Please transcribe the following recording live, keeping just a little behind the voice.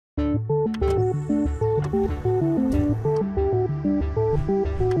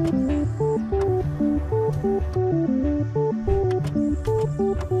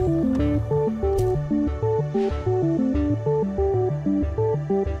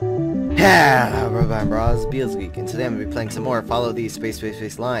Hello, I'm Bros, Beelsgeek, and today I'm going to be playing some more Follow the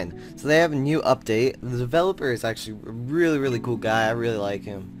Space Line. So they have a new update. The developer is actually a really cool guy. I really like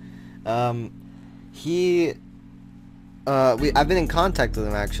him. I've been in contact with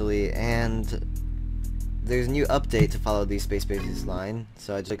him actually, and there's a new update to Follow the Space Line.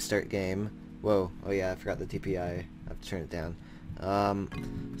 So I just start game. Whoa, oh yeah, I forgot the TPI. I have to turn it down.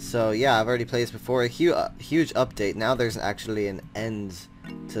 So yeah, I've already played this before. A huge update. Now there's actually an end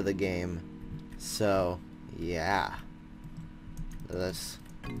to the game. So yeah, let's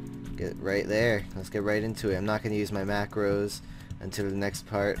get right there. Let's get right into it. I'm not gonna use my macros until the next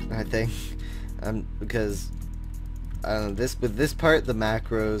part, I think. Because I don't know, with this part, the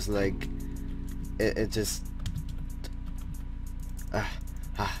macros, like it just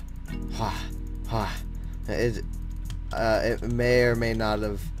it may or may not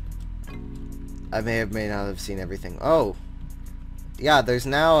have, I may or may not have seen everything. Oh yeah, there's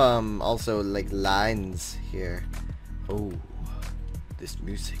now also like lines here. Oh, this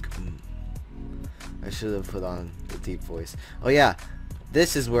music. I should have put on the deep voice. Oh yeah,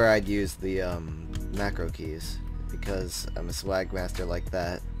 this is where I'd use the macro keys, because I'm a swag master like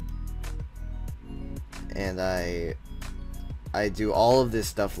that, and I do all of this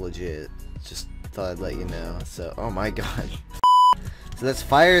stuff legit. Just thought I'd let you know. So, oh my god. So let's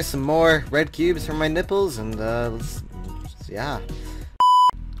fire some more red cubes from my nipples, and yeah.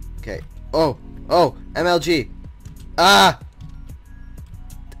 Okay. Oh, MLG.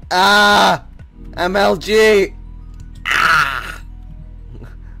 MLG.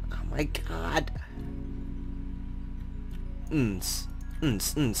 Oh my god.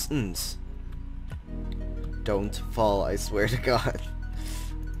 Don't fall, I swear to God.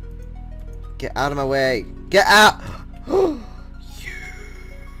 Get out of my way. Get out.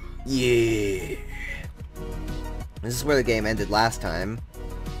 Yeah. This is where the game ended last time.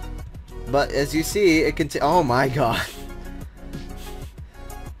 But as you see, it can. Oh my god.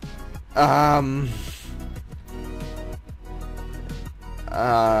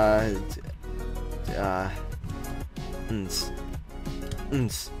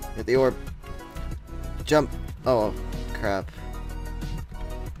 Hit the orb. Jump. Oh crap.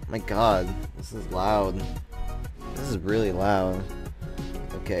 My god, this is loud. This is really loud.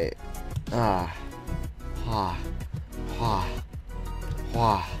 Okay. Nah! Oh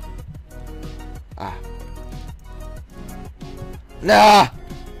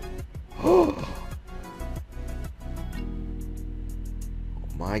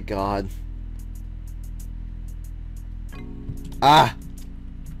my god.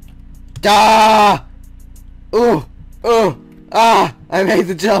 I made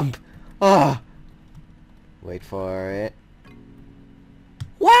the jump. Wait for it.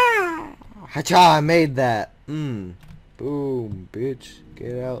 Wow! Hacha, I made that. Boom, bitch.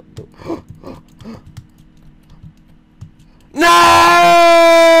 Get out. No!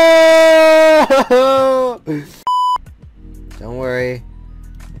 Don't worry.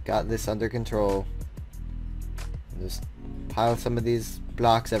 Got this under control. Just pile some of these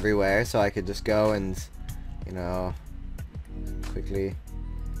blocks everywhere so I could just go and, you know, quickly.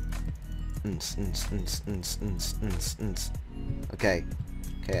 Okay.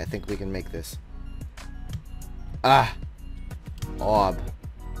 Okay, I think we can make this. Orb.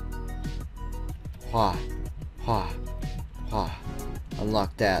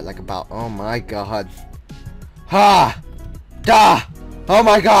 Unlock that like about. Oh my god. Oh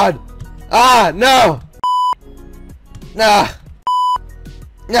my god. No. No.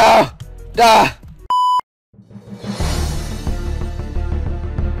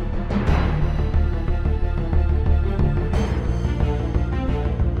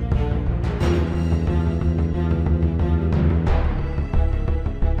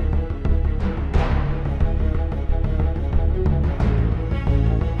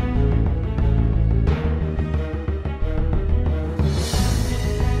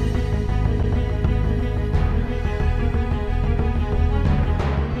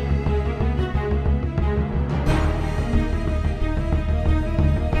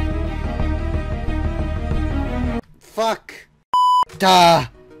 Fuck.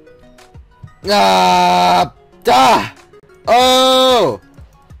 Oh!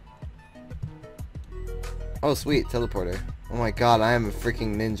 Oh, sweet. Teleporter. Oh my god, I am a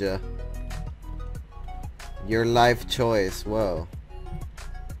freaking ninja. Your life choice. Whoa.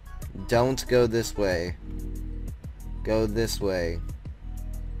 Don't go this way. Go this way.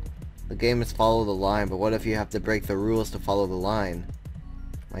 The game is follow the line, but what if you have to break the rules to follow the line?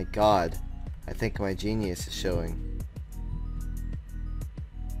 My god. I think my genius is showing.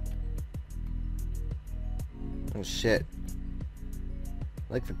 Oh shit.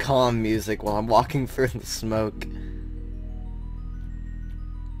 like the calm music while I'm walking through the smoke.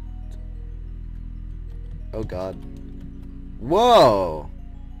 Oh god. Whoa!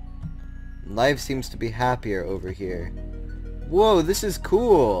 Life seems to be happier over here. Whoa, this is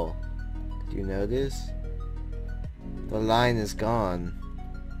cool! Do you notice? The line is gone.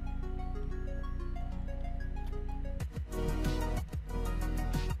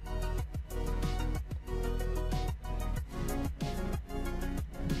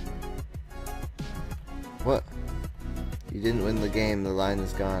 What? You didn't win the game, the line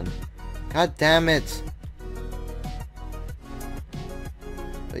is gone. God damn it!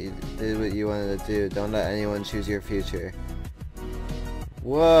 But you did what you wanted to do. Don't let anyone choose your future.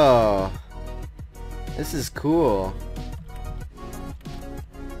 Whoa! This is cool.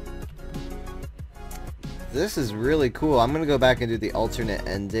 This is really cool. I'm gonna go back and do the alternate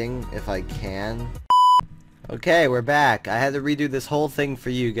ending if I can. Okay, we're back. I had to redo this whole thing for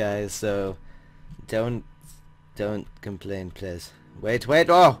you guys, so don't complain, please. Wait,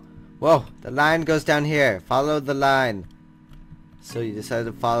 oh! Whoa! The line goes down here. Follow the line. So you decided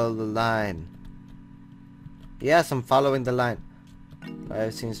to follow the line. Yes, I'm following the line.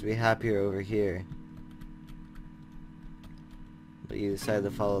 Life seems to be happier over here. But you decided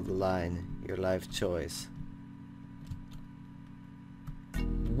to follow the line. Your life choice.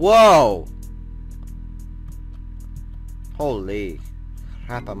 Whoa! Holy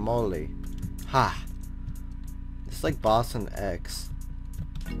crap-a-moly. Ha! It's like Boston X.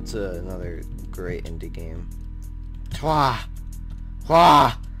 It's another great indie game. Twa!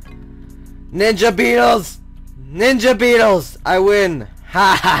 Wah! Ninja Beetles! Ninja Beetles! I win!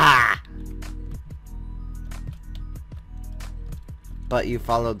 Ha ha ha! But you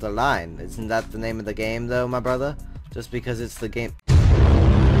followed the line. Isn't that the name of the game though, my brother? Just because it's the game.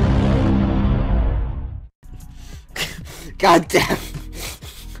 God damn!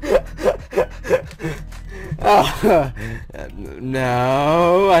 Oh,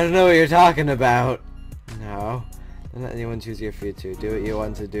 no, I don't know what you're talking about. No. Don't let anyone choose your future. Do what you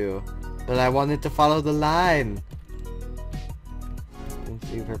want to do. But I wanted to follow the line.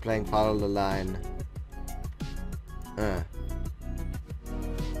 Thank you for playing Follow the Line.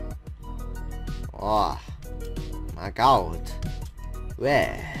 Oh my god.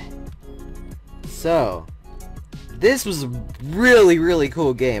 Where? So, this was a really, really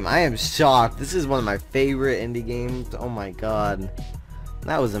cool game. I am shocked. This is one of my favorite indie games. Oh my god.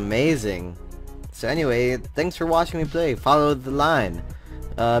 That was amazing. So anyway, thanks for watching me play Follow the Line.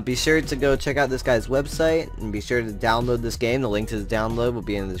 Be sure to go check out this guy's website, and be sure to download this game. The link to the download will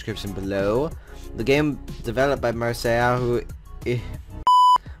be in the description below. The game developed by Marcel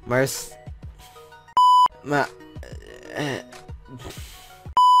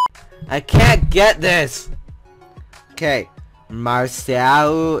I can't get this! Okay,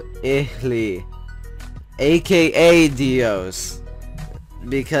 Marcel Ihli, aka Dios.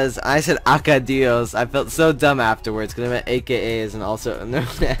 Because I said Acadios, I felt so dumb afterwards because I meant AKA and also known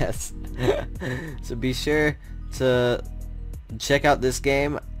as. So be sure to check out this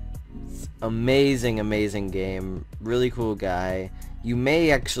game. It's amazing, amazing game. Really cool guy. You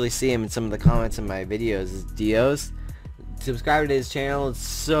may actually see him in some of the comments in my videos. It's Dios. Subscribe to his channel. It's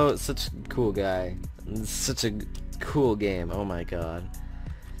such a cool guy. It's such a cool game. Oh my god.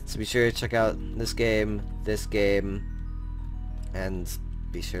 So be sure to check out this game, and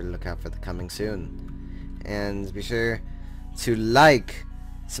be sure to look out for the coming soon. And be sure to like,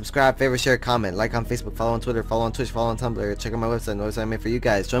 subscribe, favorite, share, comment, like on Facebook, follow on Twitter, follow on Twitch, follow on Tumblr, check out my website, notice I made for you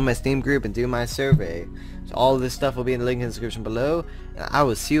guys, join my Steam group, and do my survey. So all of this stuff will be in the link in the description below, and I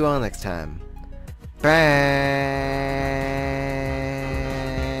will see you all next time.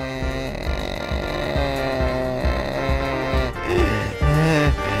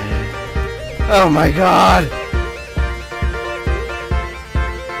 Oh my god!